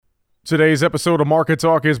Today's episode of Market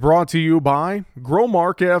Talk is brought to you by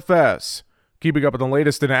Growmark FS. Keeping up with the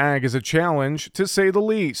latest in ag is a challenge, to say the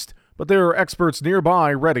least, but there are experts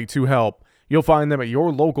nearby ready to help. You'll find them at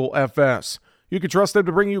your local FS. You can trust them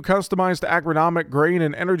to bring you customized agronomic, grain,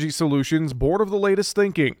 and energy solutions bored of the latest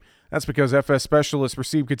thinking. That's because FS specialists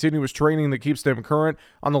receive continuous training that keeps them current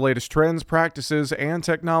on the latest trends, practices, and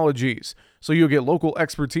technologies. So you'll get local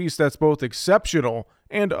expertise that's both exceptional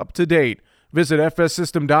and up to date. Visit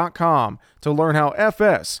fssystem.com to learn how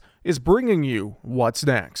FS is bringing you what's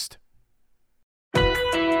next.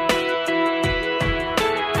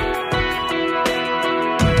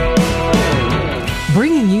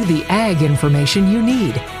 Bringing you the ag information you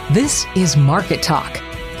need. This is Market Talk,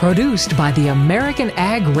 produced by the American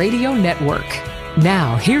Ag Radio Network.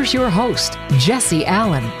 Now, here's your host, Jesse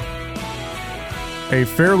Allen. A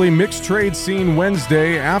fairly mixed trade scene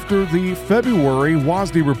Wednesday after the February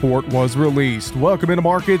WASDE report was released. Welcome into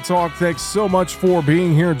Market Talk. Thanks so much for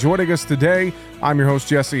being here, joining us today. I'm your host,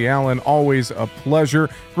 Jesse Allen. Always a pleasure.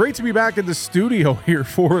 Great to be back in the studio here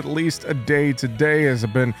for at least a day today, as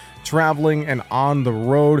I've been traveling and on the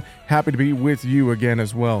road. Happy to be with you again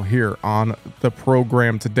as well here on the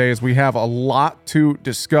program today, as we have a lot to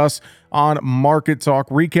discuss on Market Talk.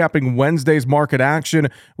 Recapping Wednesday's market action,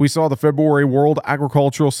 we saw the February World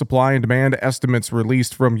Agricultural Supply and Demand estimates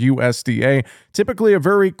released from USDA. Typically a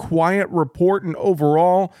very quiet report, and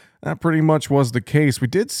overall, that pretty much was the case. We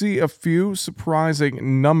did see a few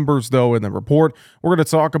surprising numbers, though, in the report. We're going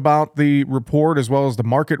to talk about the report as well as the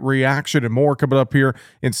market reaction and more coming up here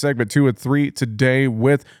in segment 2 and 3 today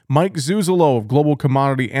with Mike Zuzolo of Global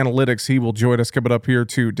Commodity Analytics. He will join us coming up here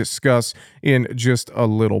to discuss in just a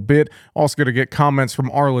little bit. Also going to get comments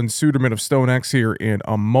from Arlan Suderman of StoneX here in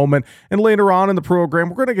a moment. And later on in the program,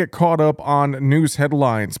 we're going to get caught up on news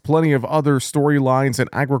headlines, plenty of other storylines in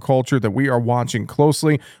agriculture that we are watching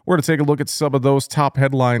closely. We're going to take a look at some of those top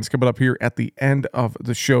headlines coming up here at the end of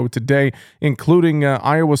the show today, including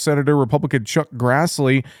Iowa Senator Republican Chuck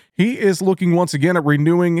Grassley. He is looking once again at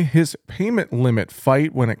renewing his payment limit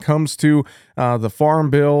fight when it comes to the farm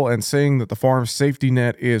bill and saying that the farm safety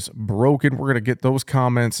net is broken. We're going to get those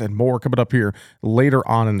comments and more coming up here later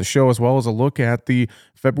on in the show, as well as a look at the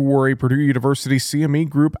February Purdue University CME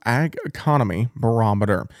Group Ag Economy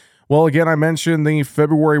Barometer. Well, again, I mentioned the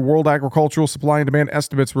February World Agricultural Supply and Demand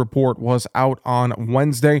Estimates report was out on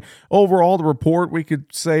Wednesday. Overall, the report, we could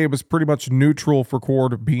say it was pretty much neutral for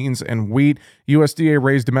corn, beans, and wheat. USDA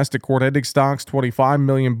raised domestic corn ending stocks 25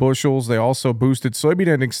 million bushels. They also boosted soybean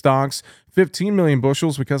ending stocks 15 million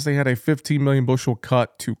bushels because they had a 15 million bushel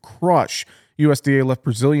cut to crush. USDA left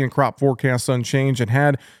Brazilian crop forecasts unchanged and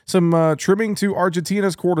had some trimming to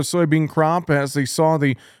Argentina's quarter soybean crop, as they saw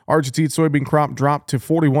the Argentine soybean crop drop to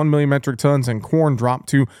 41 million metric tons and corn drop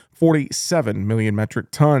to 47 million metric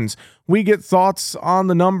tons. We get thoughts on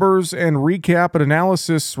the numbers and recap and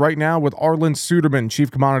analysis right now with Arlan Suderman,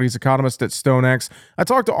 Chief Commodities Economist at StoneX. I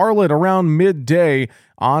talked to Arlan around midday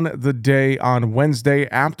on the day on Wednesday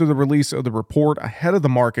after the release of the report ahead of the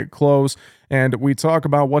market close. And we talk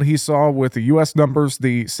about what he saw with the U.S. numbers,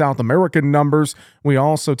 the South American numbers. We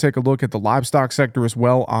also take a look at the livestock sector as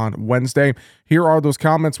well on Wednesday. Here are those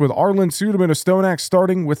comments with Arlan Suderman of StoneX,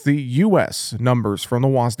 starting with the U.S. numbers from the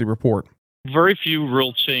WASDE report. Very few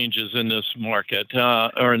real changes in this market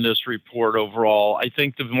or in this report overall. I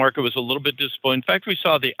think the market was a little bit disappointed. In fact, we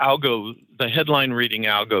saw the headline reading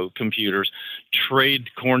algo computers trade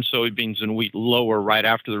corn, soybeans, and wheat lower right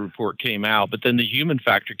after the report came out. But then the human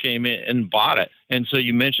factor came in and bought it. And so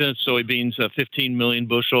you mentioned soybeans, a 15 million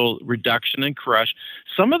bushel reduction in crush.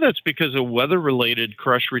 Some of that's because of weather-related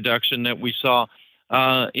crush reduction that we saw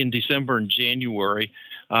in December and January.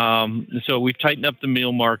 So we've tightened up the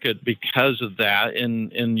meal market because of that,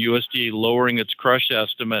 and USDA lowering its crush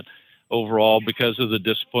estimate overall because of the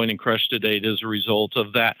disappointing crush to date as a result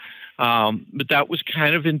of that. But that was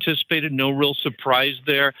kind of anticipated, no real surprise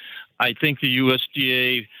there. I think the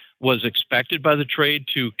USDA was expected by the trade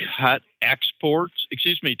to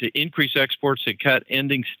increase exports and cut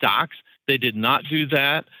ending stocks. They did not do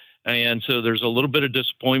that. And so there's a little bit of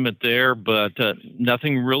disappointment there, but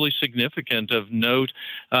nothing really significant of note.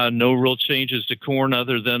 No real changes to corn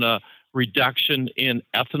other than a reduction in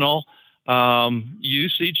ethanol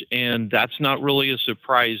usage, and that's not really a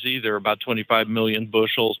surprise either. About 25 million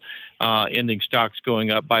bushels, ending stocks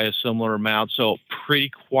going up by a similar amount. So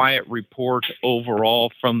pretty quiet report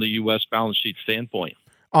overall from the U.S. balance sheet standpoint.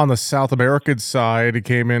 On the South American side, it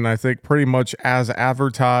came in, I think, pretty much as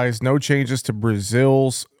advertised. No changes to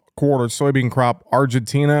Brazil's quarter soybean crop.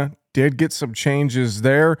 Argentina did get some changes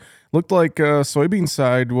there. Looked like soybean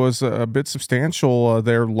side was a bit substantial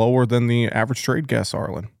there, lower than the average trade guess,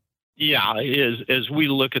 Arlan. Yeah, as we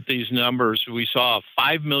look at these numbers, we saw a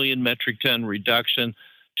 5 million metric ton reduction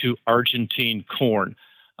to Argentine corn.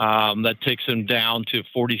 That takes them down to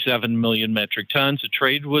 47 million metric tons. The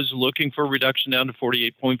trade was looking for a reduction down to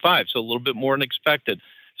 48.5, so a little bit more than expected.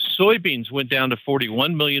 Soybeans went down to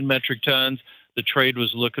 41 million metric tons. The trade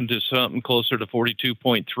was looking to something closer to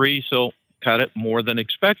 42.3, so cut it more than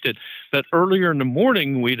expected. But earlier in the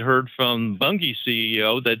morning, we'd heard from Bunge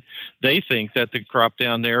CEO that they think that the crop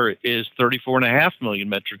down there is 34.5 million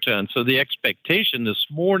metric tons. So the expectation this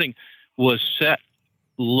morning was set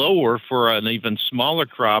lower for an even smaller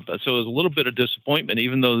crop. So it was a little bit of disappointment,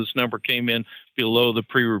 even though this number came in below the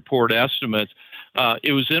pre-report estimates.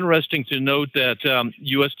 It was interesting to note that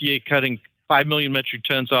USDA cutting 5 million metric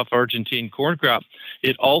tons off Argentine corn crop.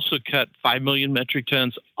 It also cut 5 million metric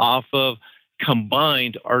tons off of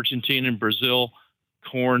combined Argentine and Brazil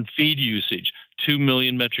corn feed usage. 2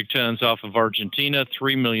 million metric tons off of Argentina,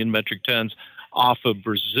 3 million metric tons off of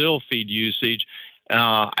Brazil feed usage.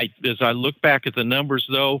 As I look back at the numbers,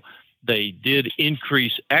 though, they did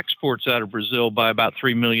increase exports out of Brazil by about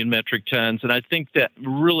 3 million metric tons. And I think that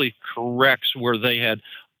really corrects where they had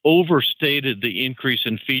overstated the increase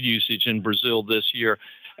in feed usage in Brazil this year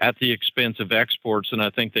at the expense of exports. And I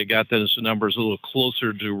think they got those numbers a little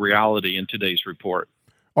closer to reality in today's report.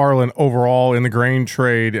 Arlen, overall in the grain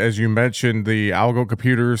trade, as you mentioned, the algo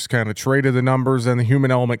computers kind of traded the numbers and the human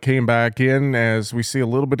element came back in as we see a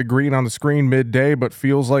little bit of green on the screen midday, but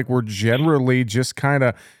feels like we're generally just kind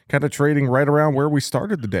of trading right around where we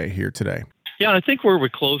started the day here today. Yeah, I think where we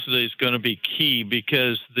close today is going to be key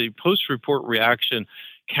because the post-report reaction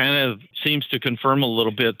kind of seems to confirm a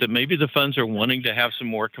little bit that maybe the funds are wanting to have some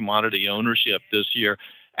more commodity ownership this year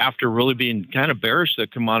after really being kind of bearish the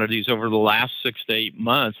commodities over the last 6 to 8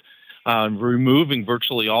 months, removing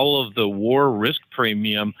virtually all of the war risk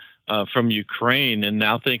premium from Ukraine, and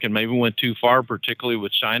now thinking maybe went too far, particularly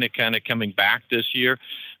with China kind of coming back this year.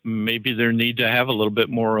 Maybe there need to have a little bit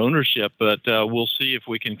more ownership, but we'll see if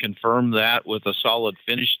we can confirm that with a solid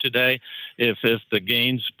finish today. If the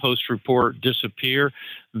gains post-report disappear,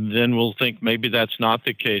 then we'll think maybe that's not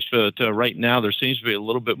the case. But right now, there seems to be a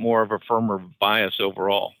little bit more of a firmer bias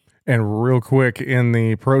overall. And real quick, in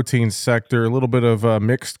the protein sector, a little bit of a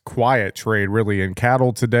mixed, quiet trade, really, in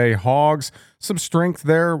cattle today. Hogs, some strength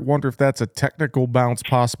there. Wonder if that's a technical bounce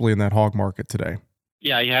possibly in that hog market today.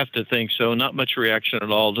 Yeah, you have to think so. Not much reaction at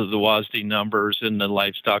all to the WASDE numbers in the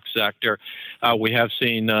livestock sector. We have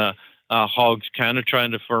seen hogs kind of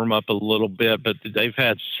trying to firm up a little bit, but they've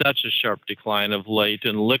had such a sharp decline of late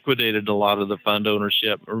and liquidated a lot of the fund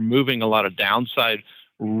ownership, removing a lot of downside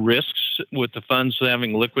risks with the funds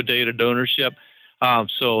having liquidated ownership.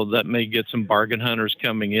 So that may get some bargain hunters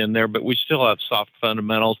coming in there, but we still have soft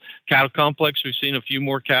fundamentals. Cattle complex, we've seen a few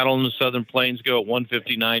more cattle in the Southern Plains go at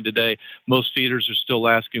 159 today. Most feeders are still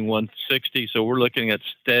asking 160, so we're looking at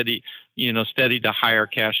steady to higher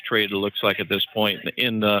cash trade, it looks like at this point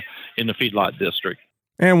in the feedlot district.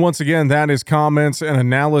 And once again, that is comments and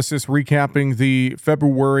analysis recapping the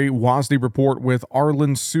February WASDE report with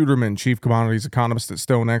Arlen Suderman, Chief Commodities Economist at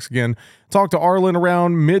StoneX. Again, talk to Arlen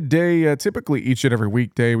around midday, typically each and every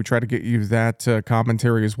weekday. We try to get you that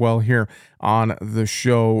commentary as well here on the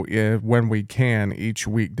show when we can each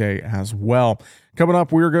weekday as well. Coming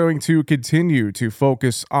up, we're going to continue to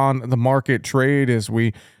focus on the market trade as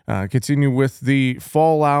we continue with the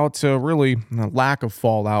fallout, really lack of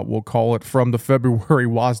fallout, we'll call it, from the February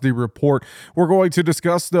WASDE report. We're going to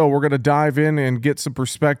discuss, though, we're going to dive in and get some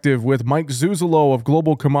perspective with Mike Zuzolo of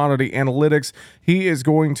Global Commodity Analytics. He is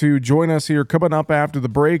going to join us here coming up after the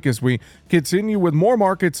break as we continue with more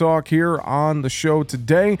market talk here on the show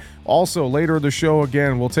today. Also, later in the show,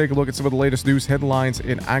 again, we'll take a look at some of the latest news headlines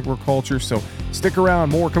in agriculture. So stick around.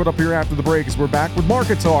 More coming up here after the break as we're back with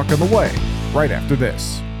Market Talk on the way right after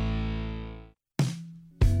this.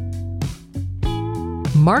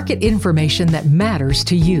 Market information that matters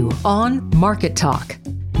to you on Market Talk.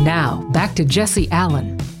 Now, back to Jesse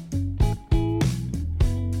Allen.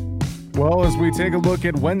 Well, as we take a look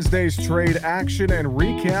at Wednesday's trade action and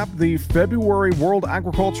recap the February World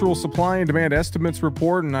Agricultural Supply and Demand Estimates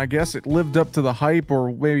report, and I guess it lived up to the hype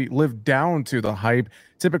or maybe lived down to the hype.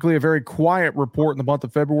 Typically a very quiet report in the month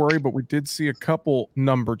of February, but we did see a couple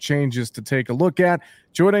number changes to take a look at.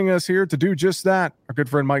 Joining us here to do just that, our good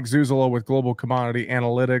friend Mike Zuzolo with Global Commodity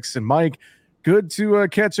Analytics. And Mike, good to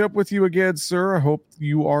catch up with you again, sir. I hope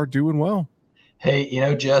you are doing well.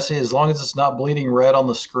 Hey, Jesse, as long as it's not bleeding red on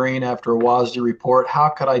the screen after a WASDE report, how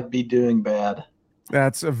could I be doing bad?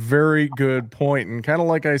 That's a very good point. And kind of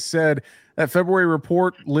like I said, that February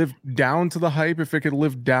report lived down to the hype, if it could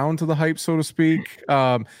live down to the hype, so to speak.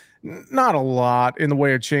 Not a lot in the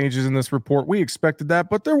way of changes in this report. We expected that,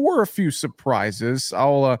 but there were a few surprises.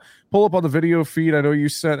 I'll pull up on the video feed. I know you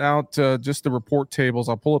sent out just the report tables.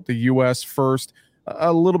 I'll pull up the U.S. first.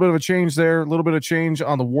 A little bit of a change there, a little bit of change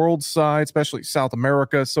on the world side, especially South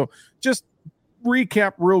America. So just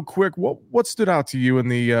recap real quick. What stood out to you in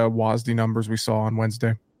the WASDE numbers we saw on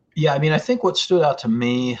Wednesday? Yeah, I mean, I think what stood out to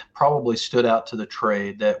me probably stood out to the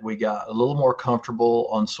trade, that we got a little more comfortable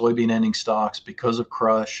on soybean ending stocks because of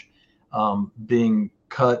crush being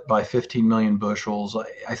cut by 15 million bushels.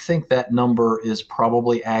 I think that number is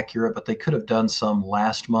probably accurate, but they could have done some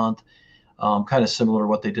last month, kind of similar to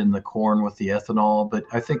what they did in the corn with the ethanol. But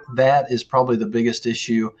I think that is probably the biggest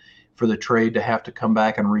issue for the trade to have to come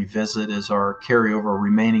back and revisit, is our carryover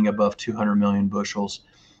remaining above 200 million bushels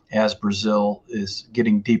as Brazil is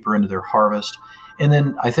getting deeper into their harvest. And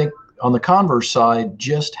then I think on the converse side,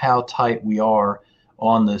 just how tight we are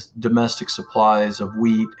on the domestic supplies of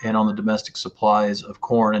wheat and on the domestic supplies of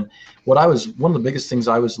corn. And one of the biggest things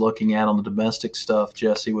I was looking at on the domestic stuff,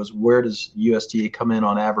 Jesse, was where does USDA come in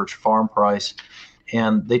on average farm price?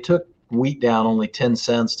 And they took wheat down only 10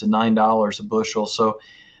 cents to $9 a bushel. So,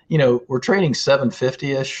 we're trading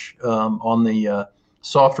 750-ish on the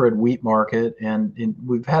soft red wheat market, and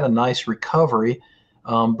we've had a nice recovery,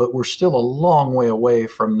 but we're still a long way away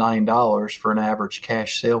from $9 for an average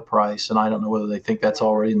cash sale price. And I don't know whether they think that's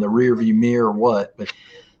already in the rearview mirror or what, but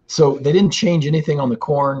so they didn't change anything on the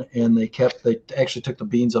corn, and they actually took the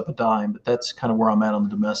beans up a dime, but that's kind of where I'm at on the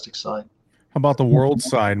domestic side. How about the world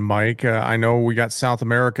side, Mike? I know we got South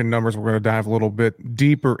American numbers we're going to dive a little bit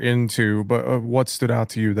deeper into, but what stood out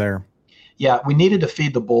to you there? Yeah, we needed to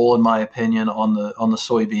feed the bull, in my opinion, on the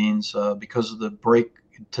soybeans because of the break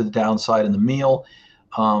to the downside in the meal.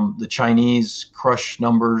 The Chinese crush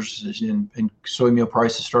numbers and soy meal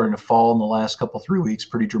prices starting to fall in the last 3 weeks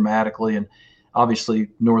pretty dramatically, and obviously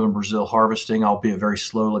northern Brazil harvesting, albeit very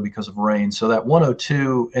slowly because of rain. So that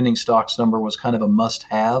 102 ending stocks number was kind of a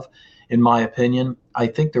must-have, in my opinion. I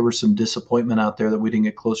think there was some disappointment out there that we didn't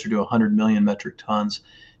get closer to 100 million metric tons,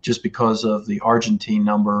 just because of the Argentine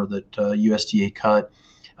number that USDA cut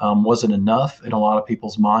wasn't enough in a lot of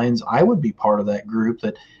people's minds. I would be part of that group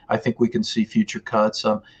that I think we can see future cuts.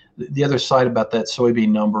 The other side about that soybean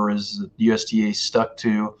number is that USDA stuck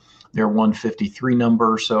to their 153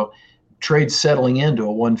 number. So trade's settling into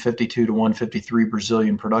a 152 to 153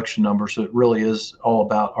 Brazilian production number. So it really is all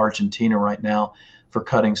about Argentina right now for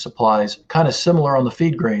cutting supplies. Kind of similar on the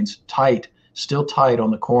feed grains, still tight on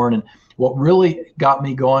the corn. And what really got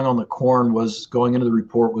me going on the corn was going into the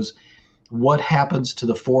report was what happens to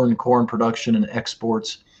the foreign corn production and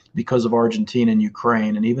exports because of Argentina and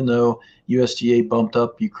Ukraine. And even though USDA bumped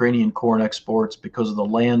up Ukrainian corn exports because of the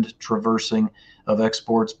land traversing of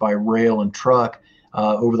exports by rail and truck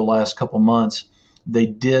over the last couple months, they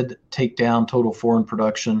did take down total foreign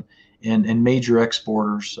production, and major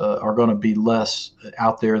exporters are going to be less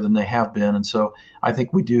out there than they have been. And so I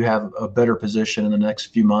think we do have a better position in the next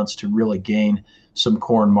few months to really gain some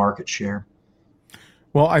corn market share.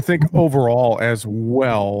 Well, I think overall as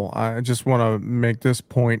well, I just want to make this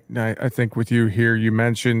point. I think with you here, you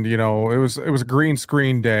mentioned, it was a green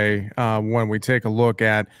screen day when we take a look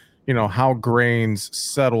at, how grains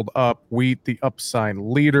settled up. Wheat, the upside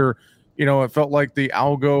leader. It felt like the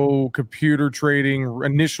algo computer trading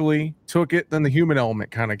initially took it, then the human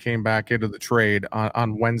element kind of came back into the trade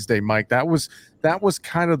on Wednesday, Mike. That was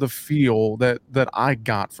kind of the feel that I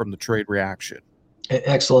got from the trade reaction.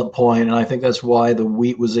 Excellent point. And I think that's why the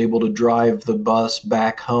wheat was able to drive the bus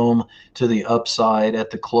back home to the upside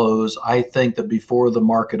at the close. I think that before the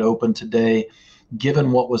market opened today,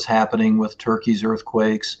 given what was happening with Turkey's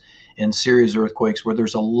earthquakes and Syria's earthquakes, where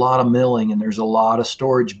there's a lot of milling and there's a lot of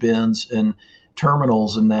storage bins and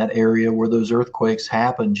terminals in that area where those earthquakes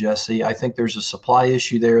happen, Jesse, I think there's a supply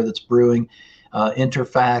issue there that's brewing.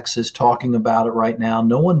 Interfax is talking about it right now.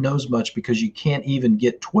 No one knows much because you can't even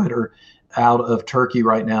get Twitter out of Turkey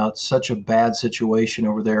right now. It's such a bad situation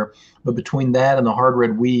over there. But between that and the hard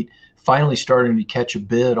red wheat finally starting to catch a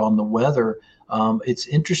bid on the weather, it's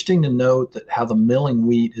interesting to note that how the milling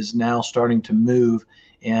wheat is now starting to move.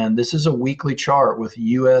 And this is a weekly chart with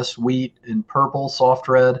U.S. wheat in purple, soft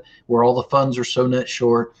red, where all the funds are so net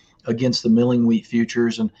short against the milling wheat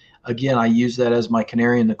futures. And again, I use that as my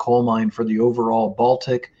canary in the coal mine for the overall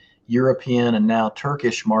Baltic, European, and now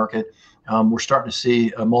Turkish market. We're starting to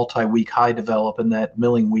see a multi-week high develop in that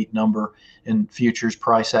milling wheat number in futures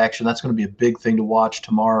price action. That's going to be a big thing to watch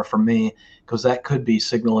tomorrow for me, because that could be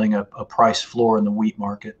signaling a price floor in the wheat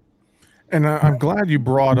market. And I'm glad you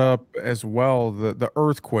brought up as well the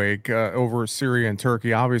earthquake over Syria and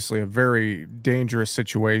Turkey. Obviously, a very dangerous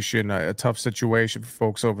situation, a tough situation for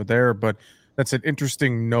folks over there. But that's an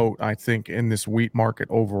interesting note, I think, in this wheat market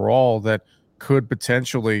overall that could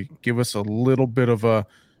potentially give us a little bit of I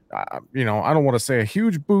don't want to say a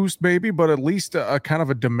huge boost, maybe, but at least a kind of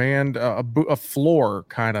a demand, a floor,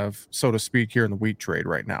 kind of, so to speak, here in the wheat trade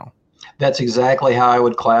right now. That's exactly how I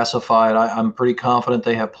would classify it. I'm pretty confident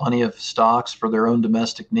they have plenty of stocks for their own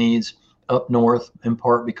domestic needs up north, in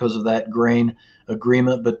part because of that grain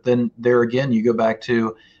agreement. But then there again, you go back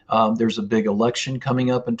to there's a big election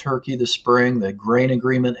coming up in Turkey this spring. The grain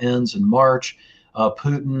agreement ends in March.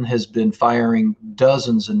 Putin has been firing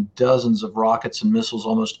dozens and dozens of rockets and missiles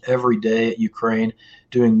almost every day at Ukraine,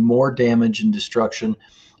 doing more damage and destruction.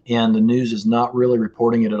 And the news is not really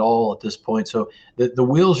reporting it at all at this point. So the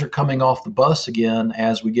wheels are coming off the bus again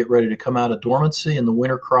as we get ready to come out of dormancy in the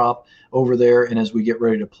winter crop over there, and as we get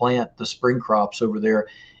ready to plant the spring crops over there.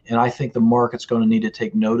 And I think the market's going to need to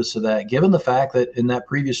take notice of that, given the fact that in that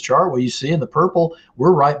previous chart, what you see in the purple,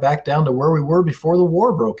 we're right back down to where we were before the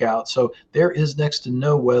war broke out. So there is next to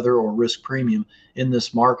no weather or risk premium in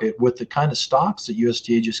this market with the kind of stocks that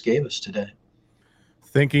USDA just gave us today.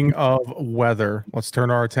 Thinking of weather, let's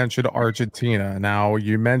turn our attention to Argentina. Now,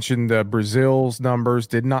 you mentioned Brazil's numbers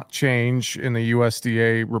did not change in the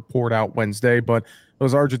USDA report out Wednesday, but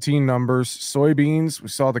those Argentine numbers, soybeans, we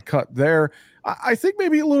saw the cut there. I think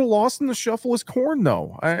maybe a little lost in the shuffle is corn,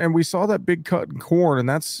 though. And we saw that big cut in corn, and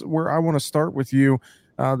that's where I want to start with you.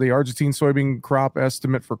 The Argentine soybean crop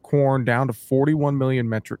estimate for corn down to 41 million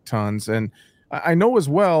metric tons. And I know as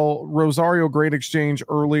well, Rosario Grain Exchange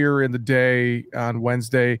earlier in the day on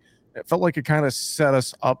Wednesday, it felt like it kind of set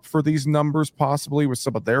us up for these numbers possibly with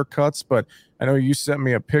some of their cuts. But I know you sent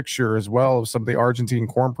me a picture as well of some of the Argentine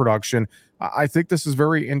corn production. I think this is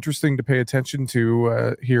very interesting to pay attention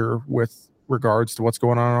to here with regards to what's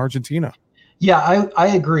going on in Argentina. Yeah, I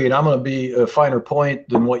agree. And I'm going to be a finer point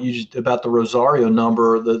than what you just about the Rosario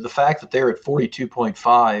number. The fact that they're at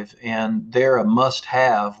 42.5 and they're a must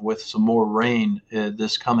have with some more rain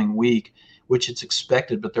this coming week, which it's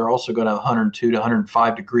expected, but they're also going to have 102 to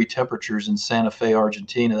 105 degree temperatures in Santa Fe,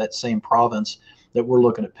 Argentina, that same province that we're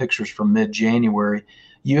looking at pictures from mid-January.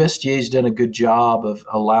 USDA has done a good job of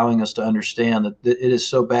allowing us to understand that it is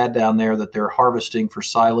so bad down there that they're harvesting for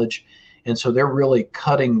silage. And so they're really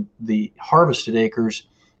cutting the harvested acres,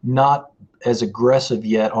 not as aggressive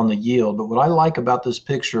yet on the yield. But what I like about this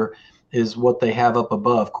picture is what they have up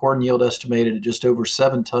above. Corn yield estimated at just over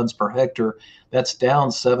 7 tons per hectare. That's down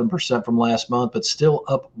 7% from last month, but still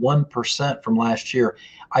up 1% from last year.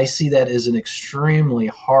 I see that as an extremely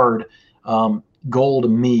hard goal to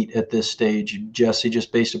meet at this stage, Jesse,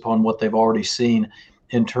 just based upon what they've already seen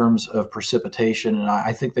in terms of precipitation. And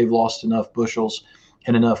I think they've lost enough bushels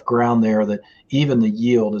and enough ground there that even the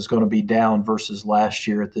yield is going to be down versus last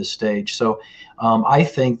year at this stage. So I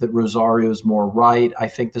think that Rosario is more right. I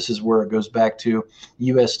think this is where it goes back to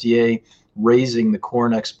USDA raising the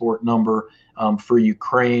corn export number for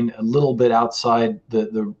Ukraine a little bit outside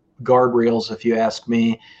the guardrails, if you ask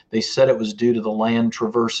me. They said it was due to the land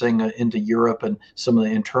traversing into Europe and some of the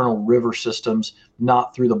internal river systems,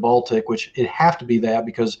 not through the Baltic, which it have to be that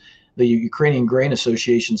because the Ukrainian Grain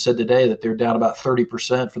Association said today that they're down about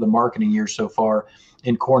 30% for the marketing year so far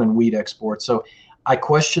in corn and wheat exports. So I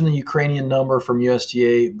question the Ukrainian number from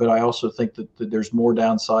USDA, but I also think that there's more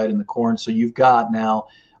downside in the corn. So you've got now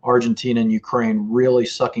Argentina and Ukraine really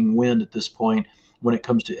sucking wind at this point when it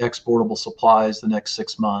comes to exportable supplies the next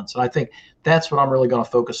 6 months. And I think that's what I'm really going to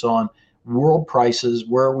focus on. World prices,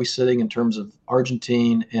 where are we sitting in terms of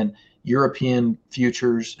Argentine and European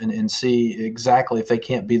futures, and see exactly if they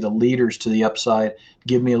can't be the leaders to the upside,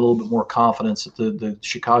 give me a little bit more confidence that the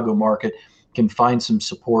Chicago market can find some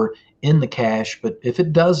support in the cash. But if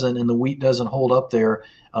it doesn't, and the wheat doesn't hold up there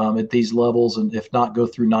at these levels, and if not go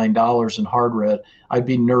through $9 in hard red, I'd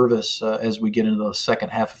be nervous as we get into the second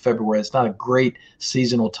half of February. It's not a great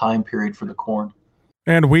seasonal time period for the corn.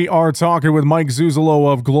 And we are talking with Mike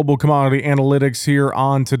Zuzolo of Global Commodity Analytics here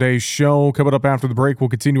on today's show. Coming up after the break, we'll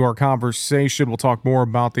continue our conversation. We'll talk more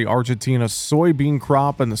about the Argentina soybean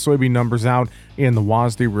crop and the soybean numbers out in the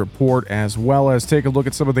WASDE report, as well as take a look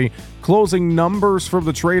at some of the closing numbers from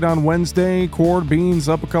the trade on Wednesday. Corn, beans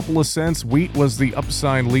up a couple of cents. Wheat was the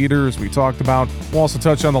upside leader, as we talked about. We'll also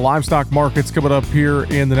touch on the livestock markets coming up here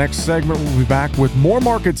in the next segment. We'll be back with more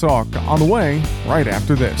market talk on the way right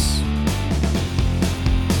after this.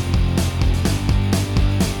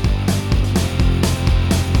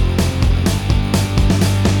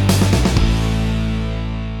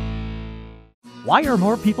 Why are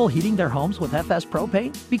more people heating their homes with FS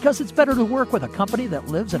Propane? Because it's better to work with a company that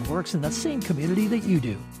lives and works in the same community that you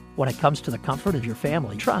do. When it comes to the comfort of your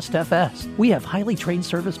family, trust FS. We have highly trained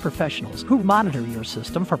service professionals who monitor your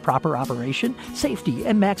system for proper operation, safety,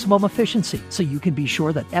 and maximum efficiency, so you can be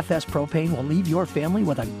sure that FS Propane will leave your family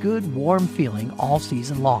with a good, warm feeling all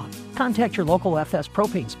season long. Contact your local FS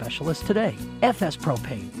Propane specialist today. FS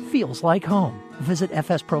Propane feels like home. Visit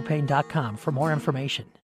fspropane.com for more information.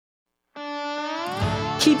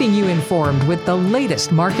 Keeping you informed with the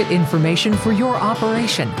latest market information for your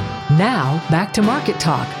operation. Now, back to Market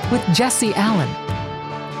Talk with Jesse Allen.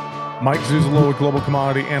 Mike Zuzolo with Global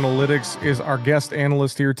Commodity Analytics is our guest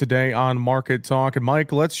analyst here today on Market Talk. And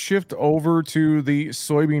Mike, let's shift over to the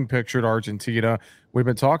soybean picture at Argentina. We've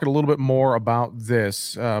been talking a little bit more about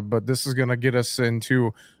this, but this is going to get us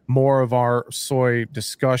into more of our soy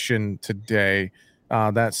discussion today.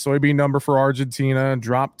 That soybean number for Argentina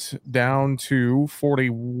dropped down to 40.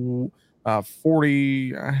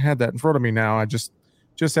 I had that in front of me now. I just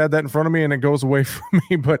had that in front of me and it goes away from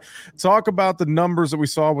me. But talk about the numbers that we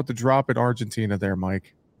saw with the drop in Argentina there,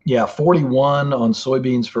 Mike. Yeah, 41 on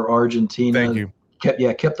soybeans for Argentina. Thank you.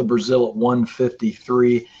 Kept the Brazil at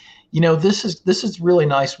 153. You know, this is really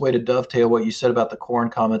nice way to dovetail what you said about the corn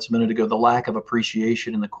comments a minute ago, the lack of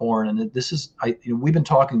appreciation in the corn. And this is, we've been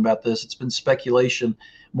talking about this. It's been speculation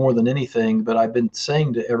more than anything, but I've been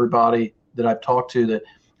saying to everybody that I've talked to that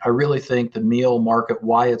I really think the meal market,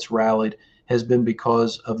 why it's rallied, has been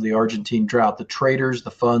because of the Argentine drought. The traders,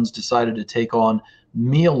 the funds decided to take on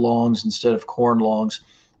meal longs instead of corn longs.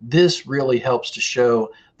 This really helps to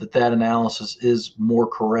show that analysis is more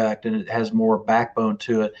correct and it has more backbone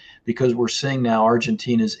to it, because we're seeing now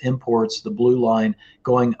Argentina's imports, the blue line,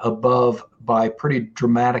 going above by a pretty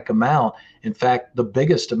dramatic amount. In fact, the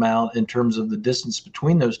biggest amount in terms of the distance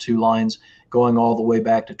between those two lines, going all the way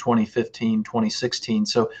back to 2015, 2016.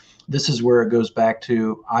 So this is where it goes back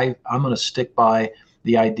to, I'm going to stick by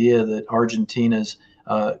the idea that Argentina's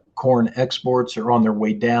corn exports are on their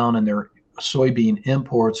way down and their soybean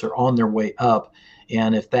imports are on their way up.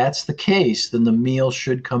 And if that's the case, then the meal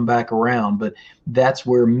should come back around. But that's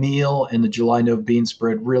where meal and the July no bean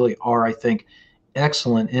spread really are, I think,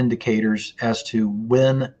 excellent indicators as to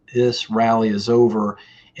when this rally is over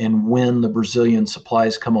and when the Brazilian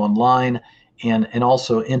supplies come online. And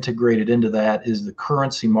also integrated into that is the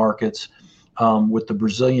currency markets with the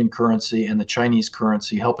Brazilian currency and the Chinese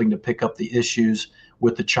currency helping to pick up the issues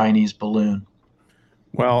with the Chinese balloon.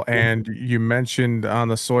 Well, and you mentioned on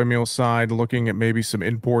the soy meal side, looking at maybe some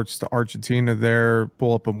imports to Argentina there.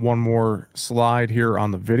 Pull up one more slide here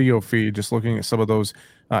on the video feed, just looking at some of those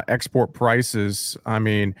export prices. I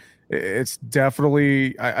mean, it's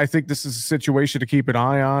definitely, I think this is a situation to keep an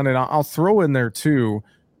eye on. And I'll throw in there too,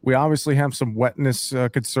 we obviously have some wetness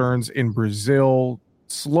concerns in Brazil,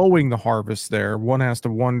 slowing the harvest there. One has to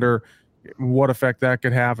wonder what effect that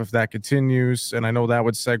could have if that continues. And I know that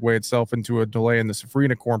would segue itself into a delay in the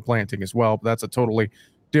safrinha corn planting as well, but that's a totally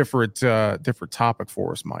different topic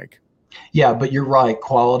for us, Mike. Yeah, but you're right.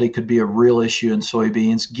 Quality could be a real issue in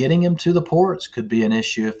soybeans. Getting them to the ports could be an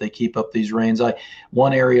issue if they keep up these rains.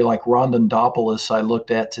 One area like Rondonópolis I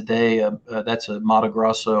looked at today, that's a Mato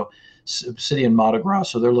Grosso, city in Mato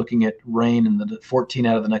Grosso. They're looking at rain in the 14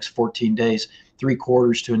 out of the next 14 days.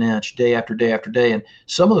 3/4 to an inch, day after day after day. And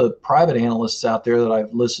some of the private analysts out there that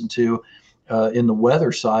I've listened to in the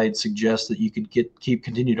weather side suggest that you could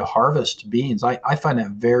continue to harvest beans. I find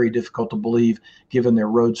that very difficult to believe given their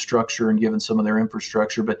road structure and given some of their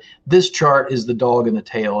infrastructure. But this chart is the dog in the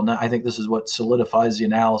tail. And I think this is what solidifies the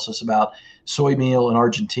analysis about soy meal and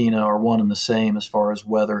Argentina are one and the same as far as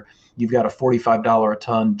weather. You've got a $45 a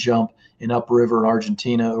ton jump in upriver in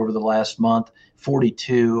Argentina over the last month.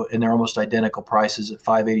 42, and they're almost identical prices at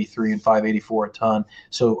 583 and 584 a ton.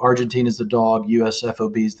 So Argentina's the dog, US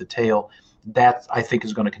FOB's the tail. That I think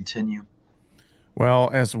is going to continue. Well,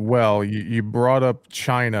 as well, you brought up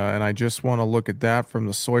China, and I just want to look at that from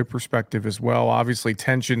the soy perspective as well. Obviously,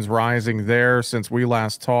 tensions rising there since we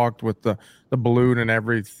last talked with the balloon and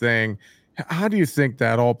everything. How do you think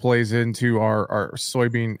that all plays into our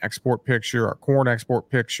soybean export picture, our corn export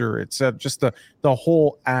picture? It's just the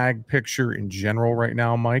whole ag picture in general right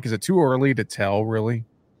now, Mike? Is it too early to tell, really?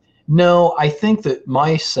 No, I think that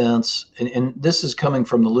my sense, and this is coming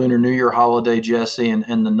from the Lunar New Year holiday, Jesse,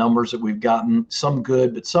 and the numbers that we've gotten, some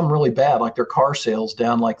good, but some really bad, like their car sales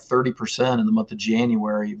down like 30% in the month of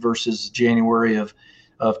January versus January of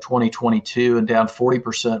 2022 and down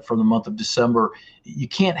 40% from the month of December. You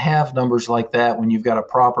can't have numbers like that when you've got a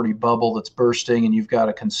property bubble that's bursting and you've got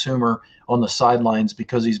a consumer on the sidelines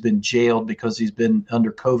because he's been jailed, because he's been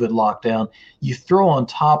under COVID lockdown. You throw on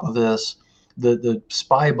top of this the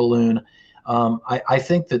spy balloon. I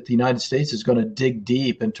think that the United States is going to dig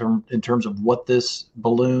deep in terms of what this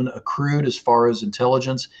balloon accrued as far as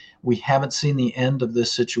intelligence. We haven't seen the end of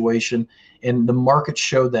this situation, and the market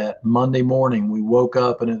showed that Monday morning. We woke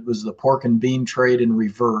up and it was the pork and bean trade in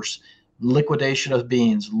reverse, liquidation of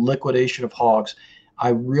beans, liquidation of hogs. I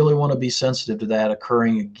really want to be sensitive to that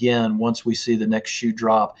occurring again once we see the next shoe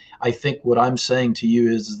drop. I think what I'm saying to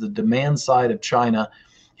you is the demand side of China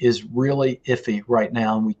is really iffy right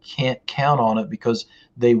now, and we can't count on it because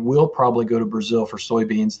they will probably go to Brazil for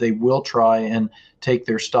soybeans. They will try and take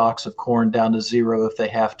their stocks of corn down to zero if they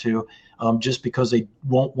have to, just because they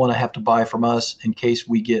won't want to have to buy from us in case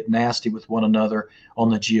we get nasty with one another on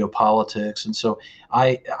the geopolitics. And so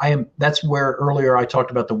that's where earlier I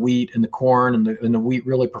talked about the wheat and the corn and the wheat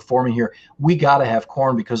really performing here. We got to have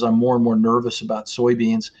corn because I'm more and more nervous about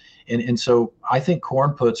soybeans. And so I think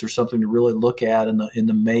corn puts are something to really look at in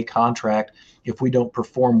the May contract if we don't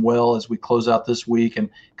perform well as we close out this week and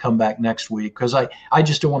come back next week. Because I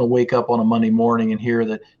just don't want to wake up on a Monday morning and hear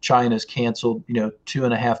that China's canceled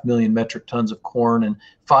 2.5 million metric tons of corn and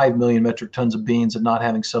 5 million metric tons of beans and not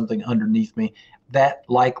having something underneath me. That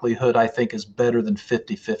likelihood, I think, is better than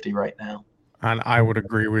 50-50 right now. And I would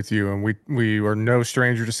agree with you. And we are no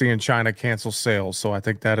stranger to seeing China cancel sales. So I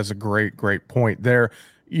think that is a great point there.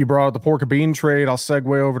 You brought up the pork and bean trade. I'll segue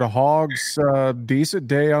over to hogs. Decent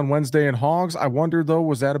day on Wednesday in hogs. I wonder, though,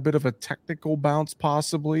 was that a bit of a technical bounce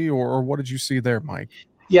possibly, or what did you see there, Mike?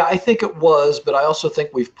 Yeah, I think it was, but I also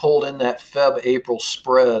think we've pulled in that Feb-April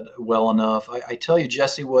spread well enough. I tell you,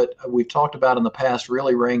 Jesse, what we've talked about in the past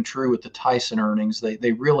really rang true with the Tyson earnings.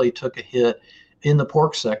 They really took a hit in the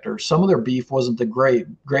pork sector. Some of their beef wasn't the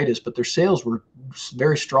greatest, but their sales were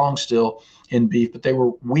very strong still in beef, but they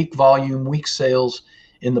were weak volume, weak sales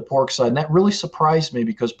in the pork side. And that really surprised me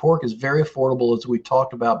because pork is very affordable, as we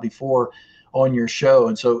talked about before on your show.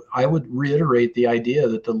 And so I would reiterate the idea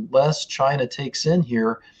that the less China takes in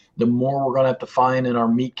here, the more we're going to have to find in our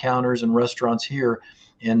meat counters and restaurants here.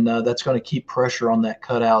 And that's going to keep pressure on that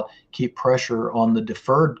cutout, keep pressure on the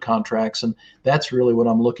deferred contracts. And that's really what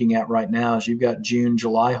I'm looking at right now is you've got June,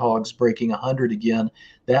 July hogs breaking 100 again.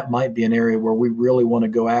 That might be an area where we really want to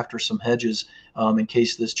go after some hedges in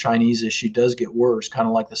case this Chinese issue does get worse, kind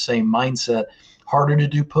of like the same mindset. Harder to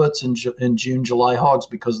do puts in June, July hogs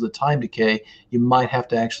because of the time decay. You might have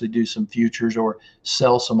to actually do some futures or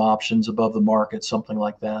sell some options above the market, something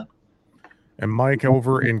like that. And Mike,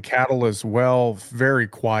 over in cattle as well, very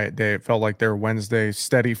quiet day. It felt like their Wednesday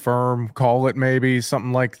steady firm, call it maybe,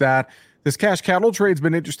 something like that. This cash cattle trade's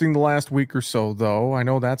been interesting the last week or so, though. I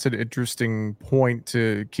know that's an interesting point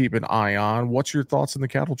to keep an eye on. What's your thoughts on the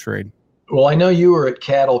cattle trade? Well, I know you were at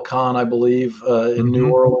Cattle Con, I believe, in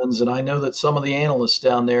New Orleans, and I know that some of the analysts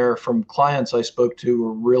down there from clients I spoke to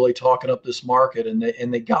were really talking up this market, and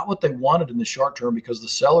they got what they wanted in the short term because the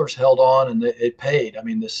sellers held on and it paid. I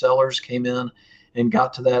mean, the sellers came in and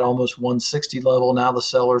got to that almost 160 level. Now the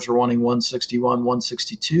sellers are wanting 161,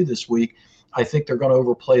 162 this week. I think they're going to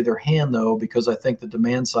overplay their hand, though, because I think the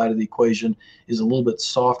demand side of the equation is a little bit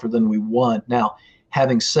softer than we want. Now,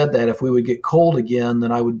 having said that, if we would get cold again,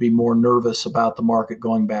 then I would be more nervous about the market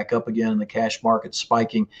going back up again and the cash market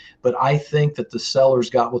spiking. But I think that the sellers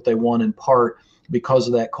got what they want in part because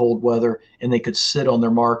of that cold weather, and they could sit on their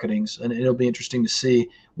marketings. And it'll be interesting to see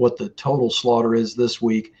what the total slaughter is this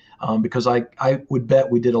week, because I would bet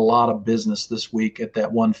we did a lot of business this week at that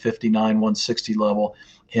 159, 160 level,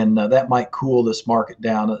 and that might cool this market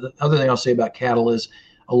down. The other thing I'll say about cattle is,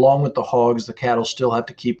 along with the hogs, the cattle still have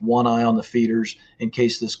to keep one eye on the feeders in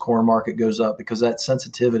case this corn market goes up, because that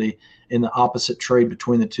sensitivity in the opposite trade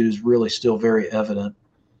between the two is really still very evident.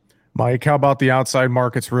 Mike, how about the outside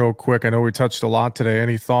markets real quick? I know we touched a lot today.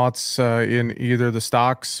 Any thoughts in either the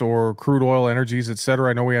stocks or crude oil, energies, et cetera?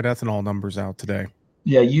 I know we had ethanol numbers out today.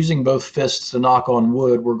 Yeah, using both fists to knock on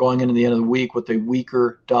wood, we're going into the end of the week with a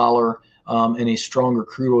weaker dollar and a stronger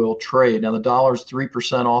crude oil trade. Now, the dollar's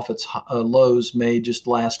 3% off its lows made just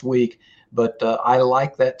last week, but I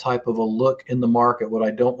like that type of a look in the market. What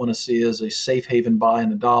I don't want to see is a safe haven buy in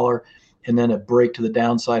the dollar and then a break to the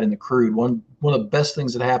downside in the crude. One of the best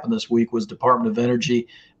things that happened this week was Department of Energy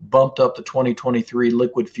bumped up the 2023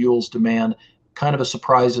 liquid fuels demand. Kind of a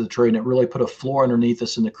surprise to the trade, and it really put a floor underneath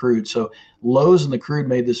us in the crude. So lows in the crude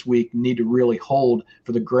made this week need to really hold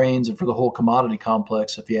for the grains and for the whole commodity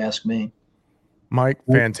complex, if you ask me. Mike,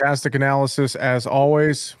 fantastic analysis as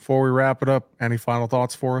always. Before we wrap it up, any final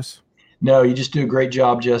thoughts for us? No, you just do a great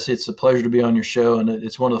job, Jesse. It's a pleasure to be on your show, and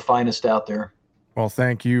it's one of the finest out there. Well,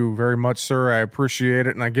 thank you very much, sir. I appreciate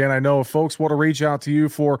it. And again, I know if folks want to reach out to you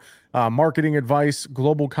for marketing advice,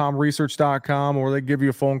 globalcomresearch.com, or they give you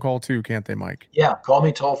a phone call too, can't they, Mike? Yeah, call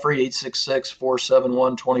me toll free,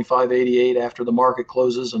 866-471-2588 after the market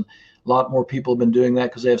closes. And a lot more people have been doing that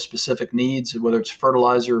because they have specific needs, whether it's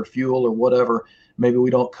fertilizer or fuel or whatever maybe we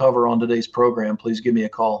don't cover on today's program. Please give me a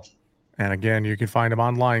call. And again, you can find them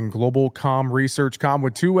online, globalcomresearch.com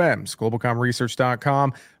with 2 M's,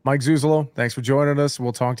 globalcomresearch.com. Mike Zuzolo, thanks for joining us.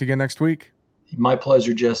 We'll talk to you again next week. My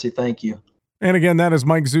pleasure, Jesse. Thank you. And again, that is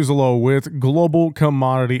Mike Zuzolo with Global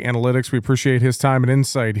Commodity Analytics. We appreciate his time and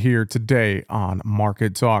insight here today on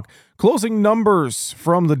Market Talk. Closing numbers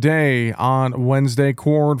from the day on Wednesday.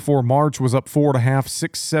 Corn for March was up 4.5,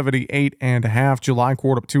 678.5. July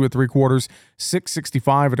quarter up 2 3/4,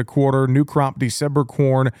 665 1/4. New crop December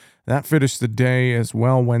corn, that finished the day as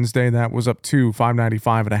well. Wednesday, that was up 2,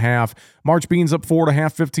 595.5. March beans up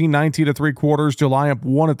 4.5, 1519 3/4. July up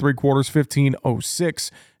 1 3/4, 1506.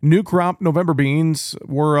 New crop November beans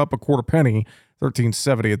were up 1/4 penny,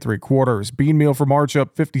 1370 3/4. Bean meal for March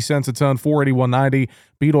up 50 cents a ton, 481.90.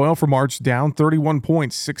 Beet oil for March down 31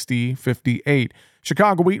 points, 60.58.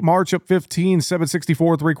 Chicago wheat March up 15,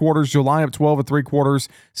 764 3/4. July up 12 3/4,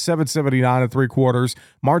 779 3/4.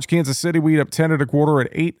 March Kansas City wheat up 10 1/4 at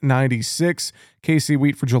 896. KC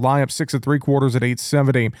wheat for July up 6 3/4 at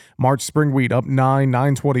 870. March spring wheat up 9,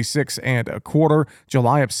 926 1/4.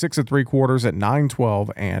 July up 6 3/4 at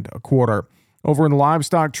 912 1/4. Over in the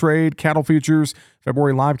livestock trade, cattle futures,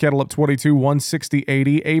 February live cattle up 22,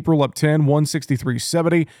 160.80. April up 10,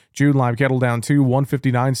 163.70. June live cattle down 2,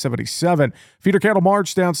 159.77. Feeder cattle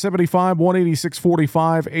March down 75,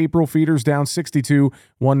 186.45. April feeders down 62,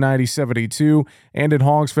 190.72. And in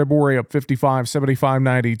hogs, February up 55,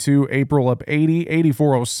 75.92. April up 80,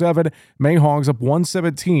 84.07. May hogs up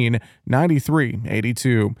 117,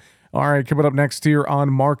 93.82. All right, coming up next here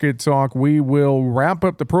on Market Talk, we will wrap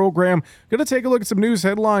up the program. Going to take a look at some news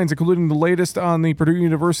headlines, including the latest on the Purdue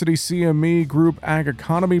University CME Group Ag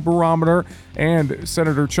Economy Barometer and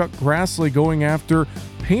Senator Chuck Grassley going after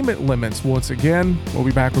payment limits once again. We'll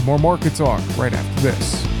be back with more Market Talk right after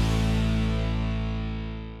this.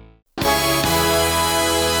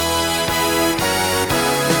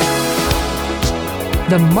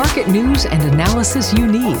 The market news and analysis you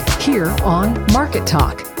need here on Market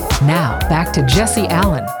Talk. Now, back to Jesse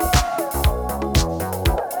Allen.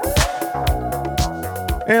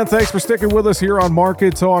 And thanks for sticking with us here on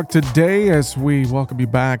Market Talk today as we welcome you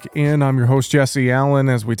back in. I'm your host, Jesse Allen,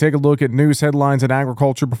 as we take a look at news headlines in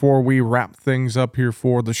agriculture before we wrap things up here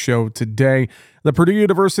for the show today. The Purdue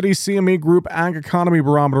University CME Group Ag Economy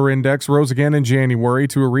Barometer Index rose again in January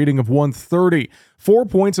to a reading of 130, 4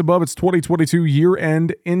 points above its 2022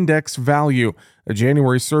 year-end index value. The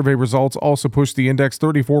January survey results also pushed the index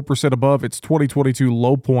 34% above its 2022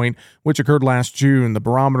 low point, which occurred last June. The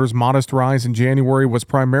barometer's modest rise in January was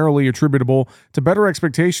primarily attributable to better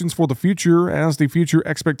expectations for the future, as the Future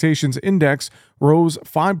Expectations Index rose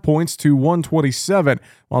 5 points to 127,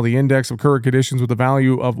 while the index of current conditions with a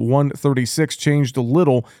value of 136 changed a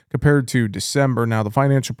little compared to December. Now, the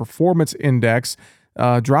Financial Performance Index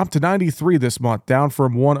dropped to 93 this month, down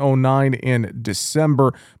from 109 in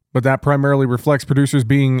December. But that primarily reflects producers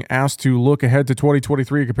being asked to look ahead to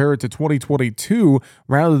 2023 and compare it to 2022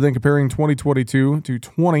 rather than comparing 2022 to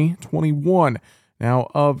 2021. Now,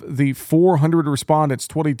 of the 400 respondents,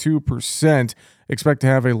 22% expect to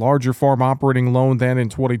have a larger farm operating loan than in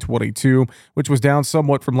 2022, which was down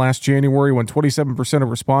somewhat from last January when 27% of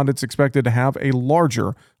respondents expected to have a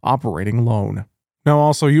larger operating loan. Now,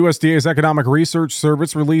 also, USDA's Economic Research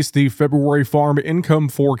Service released the February farm income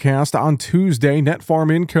forecast on Tuesday. Net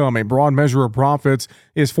farm income, a broad measure of profits,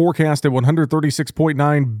 is forecast at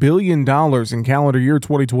 $136.9 billion in calendar year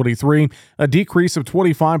 2023, a decrease of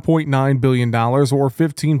 $25.9 billion or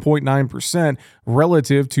 15.9%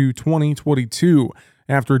 relative to 2022.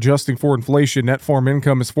 After adjusting for inflation, net farm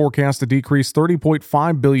income is forecast to decrease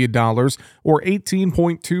 $30.5 billion or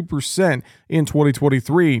 18.2% in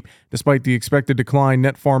 2023. Despite the expected decline,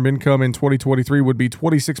 net farm income in 2023 would be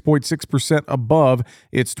 26.6% above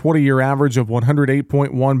its 20-year average of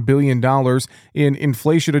 $108.1 billion in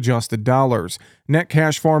inflation-adjusted dollars. Net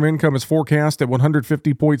cash farm income is forecast at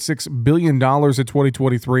 $150.6 billion in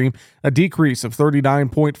 2023, a decrease of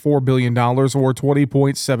 $39.4 billion or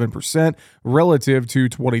 20.7% relative to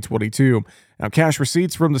 2022. Now, cash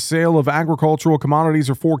receipts from the sale of agricultural commodities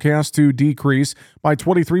are forecast to decrease by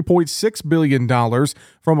 $23.6 billion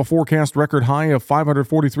from a forecast record high of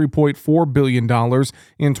 $543.4 billion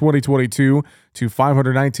in 2022 to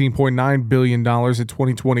 $519.9 billion in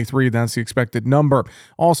 2023. That's the expected number.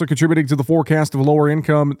 Also contributing to the forecast of lower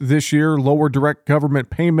income this year, lower direct government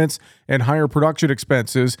payments and higher production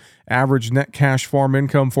expenses. Average net cash farm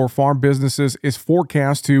income for farm businesses is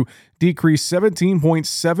forecast to decrease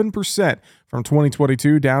 17.7% from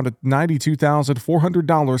 2022 down to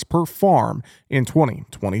 $92,400 per farm in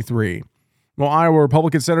 2023. Well, Iowa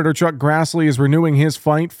Republican Senator Chuck Grassley is renewing his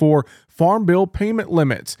fight for Farm Bill payment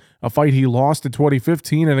limits, a fight he lost in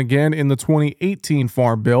 2015 and again in the 2018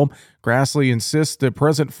 Farm Bill. Grassley insists the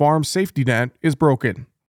present farm safety net is broken.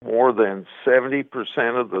 More than 70%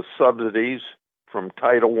 of the subsidies from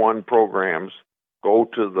Title I programs go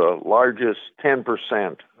to the largest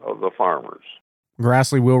 10% of the farmers.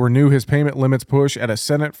 Grassley will renew his payment limits push at a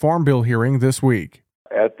Senate Farm Bill hearing this week.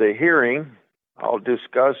 At the hearing, I'll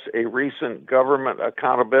discuss a recent Government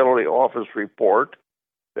Accountability Office report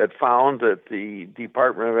that found that the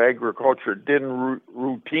Department of Agriculture didn't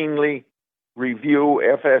routinely review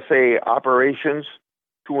FSA operations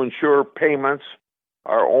to ensure payments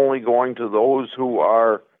are only going to those who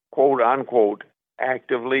are, quote unquote,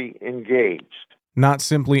 actively engaged. Not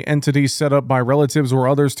simply entities set up by relatives or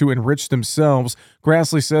others to enrich themselves.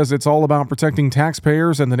 Grassley says it's all about protecting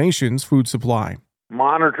taxpayers and the nation's food supply.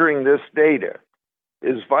 Monitoring this data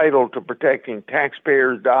is vital to protecting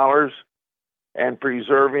taxpayers' dollars and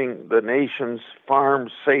preserving the nation's farm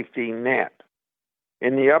safety net.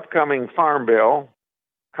 In the upcoming Farm Bill,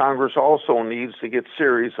 Congress also needs to get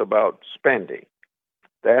serious about spending.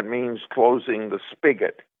 That means closing the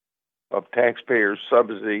spigot of taxpayers'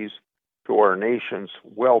 subsidies to our nation's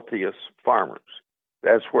wealthiest farmers.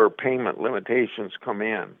 That's where payment limitations come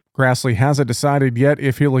in. Grassley hasn't decided yet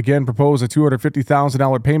if he'll again propose a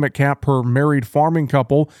 $250,000 payment cap per married farming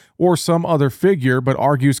couple or some other figure, but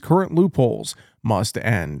argues current loopholes must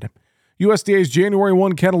end. USDA's January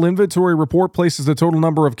 1 cattle inventory report places the total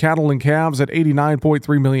number of cattle and calves at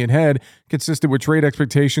 89.3 million head, consistent with trade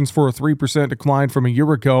expectations for a 3% decline from a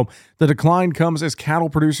year ago. The decline comes as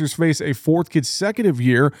cattle producers face a fourth consecutive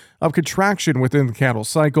year of contraction within the cattle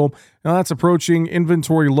cycle. Now that's approaching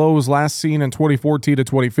inventory lows last seen in 2014 to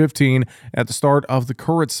 2015 at the start of the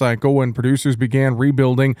current cycle when producers began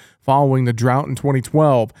rebuilding following the drought in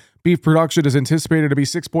 2012. Beef production is anticipated to be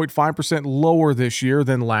 6.5% lower this year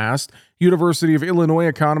than last. University of Illinois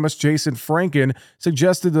economist Jason Franken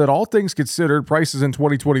suggested that all things considered, prices in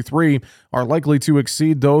 2023 are likely to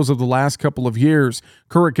exceed those of the last couple of years.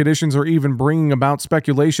 Current conditions are even bringing about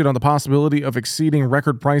speculation on the possibility of exceeding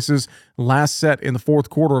record prices last set in the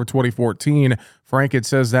fourth quarter of 2014. Franken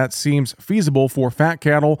says that seems feasible for fat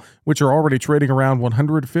cattle, which are already trading around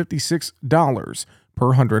 $156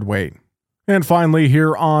 per hundredweight. And finally,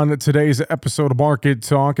 here on today's episode of Market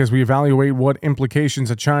Talk, as we evaluate what implications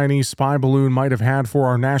a Chinese spy balloon might have had for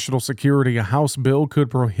our national security, a House bill could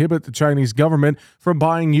prohibit the Chinese government from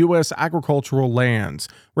buying U.S. agricultural lands.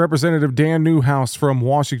 Representative Dan Newhouse from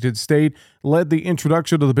Washington State led the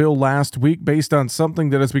introduction of the bill last week based on something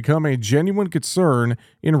that has become a genuine concern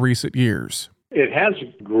in recent years. It has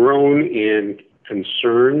grown in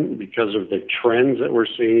concern because of the trends that we're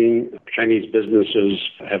seeing. Chinese businesses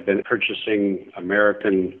have been purchasing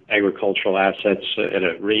American agricultural assets at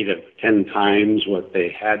a rate of 10 times what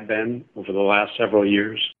they had been over the last several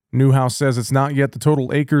years. Newhouse says it's not yet the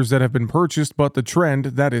total acres that have been purchased, but the trend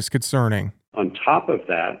that is concerning. On top of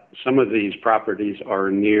that, some of these properties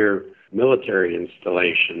are near military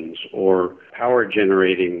installations or power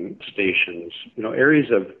generating stations,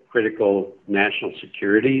 areas of critical national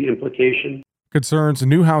security implication. Concerns,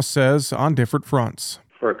 Newhouse says, on different fronts.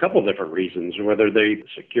 For a couple different reasons, whether they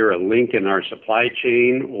secure a link in our supply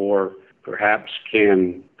chain or perhaps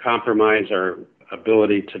can compromise our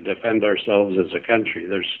ability to defend ourselves as a country.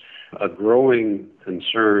 There's a growing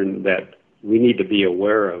concern that we need to be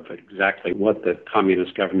aware of exactly what the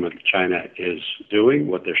Communist government of China is doing,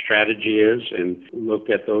 what their strategy is, and look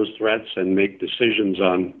at those threats and make decisions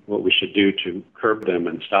on what we should do to curb them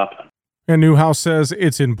and stop them. And Newhouse says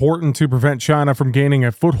it's important to prevent China from gaining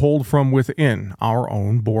a foothold from within our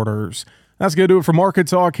own borders. That's going to do it for Market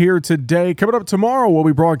Talk here today. Coming up tomorrow, we'll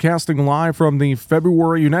be broadcasting live from the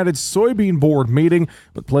February United Soybean Board meeting,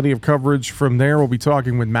 with plenty of coverage from there. We'll be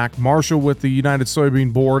talking with Mac Marshall with the United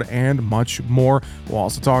Soybean Board and much more. We'll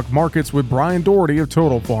also talk markets with Brian Doherty of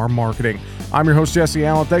Total Farm Marketing. I'm your host, Jesse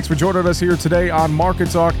Allen. Thanks for joining us here today on Market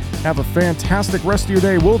Talk. Have a fantastic rest of your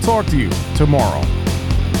day. We'll talk to you tomorrow.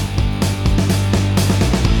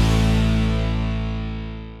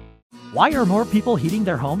 Why are more people heating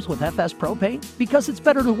their homes with FS Propane? Because it's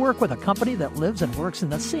better to work with a company that lives and works in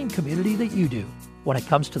the same community that you do. When it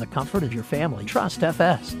comes to the comfort of your family, trust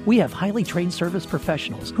FS. We have highly trained service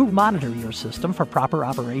professionals who monitor your system for proper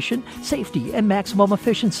operation, safety, and maximum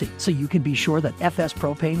efficiency, so you can be sure that FS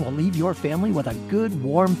Propane will leave your family with a good,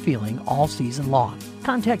 warm feeling all season long.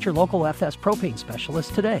 Contact your local FS Propane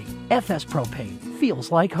specialist today. FS Propane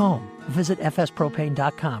feels like home. Visit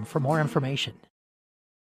fspropane.com for more information.